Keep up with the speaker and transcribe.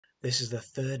This is the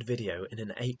third video in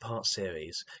an 8-part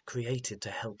series created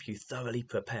to help you thoroughly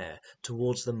prepare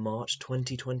towards the March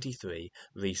 2023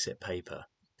 resit paper.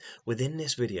 Within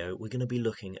this video, we're going to be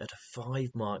looking at a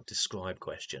 5-mark describe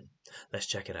question. Let's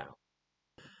check it out.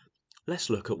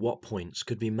 Let's look at what points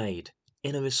could be made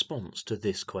in a response to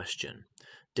this question.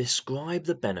 Describe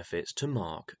the benefits to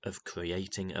mark of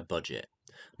creating a budget.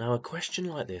 Now, a question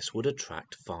like this would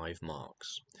attract 5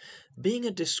 marks. Being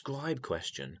a describe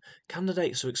question,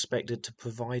 candidates are expected to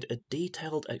provide a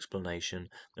detailed explanation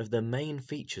of the main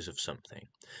features of something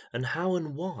and how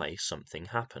and why something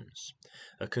happens.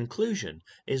 A conclusion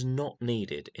is not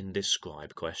needed in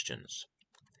describe questions.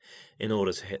 In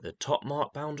order to hit the top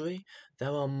mark boundary,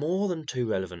 there are more than 2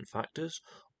 relevant factors,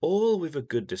 all with a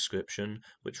good description,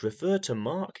 which refer to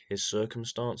Mark, his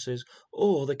circumstances,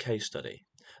 or the case study,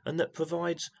 and that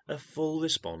provides a full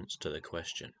response to the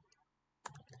question.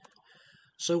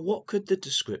 So what could the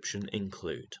description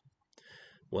include?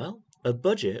 Well, a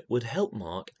budget would help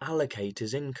Mark allocate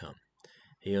his income.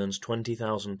 He earns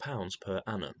 £20,000 per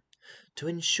annum to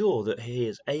ensure that he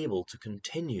is able to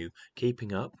continue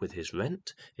keeping up with his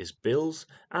rent, his bills,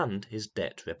 and his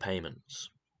debt repayments.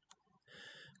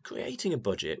 Creating a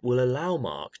budget will allow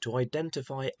Mark to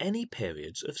identify any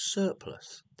periods of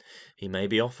surplus. He may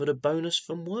be offered a bonus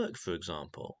from work, for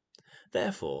example.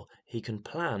 Therefore, he can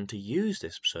plan to use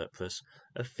this surplus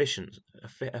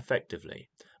effectively,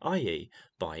 i.e.,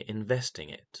 by investing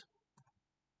it.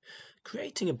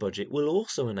 Creating a budget will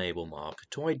also enable Mark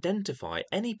to identify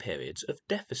any periods of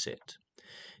deficit.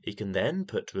 He can then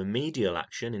put remedial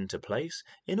action into place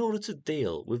in order to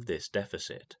deal with this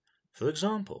deficit. For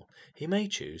example, he may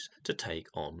choose to take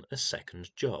on a second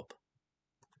job.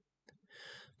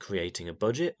 Creating a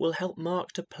budget will help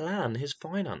Mark to plan his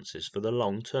finances for the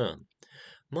long term.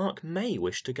 Mark may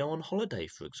wish to go on holiday,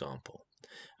 for example.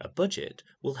 A budget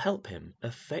will help him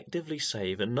effectively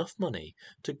save enough money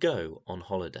to go on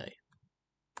holiday.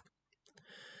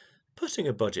 Putting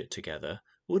a budget together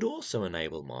would also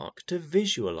enable Mark to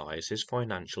visualize his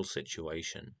financial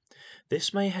situation.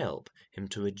 This may help him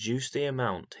to reduce the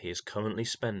amount he is currently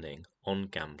spending on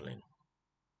gambling.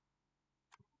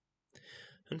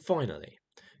 And finally,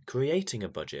 creating a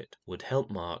budget would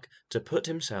help Mark to put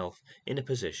himself in a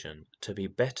position to be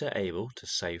better able to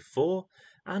save for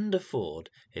and afford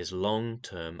his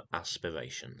long-term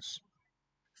aspirations.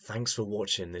 Thanks for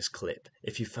watching this clip.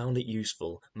 If you found it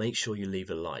useful, make sure you leave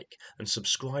a like and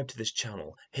subscribe to this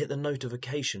channel. Hit the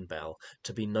notification bell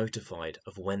to be notified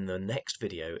of when the next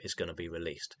video is going to be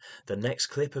released. The next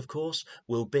clip, of course,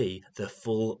 will be the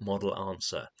full model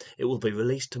answer. It will be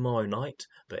released tomorrow night,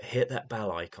 but hit that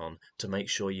bell icon to make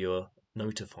sure you're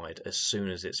notified as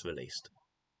soon as it's released.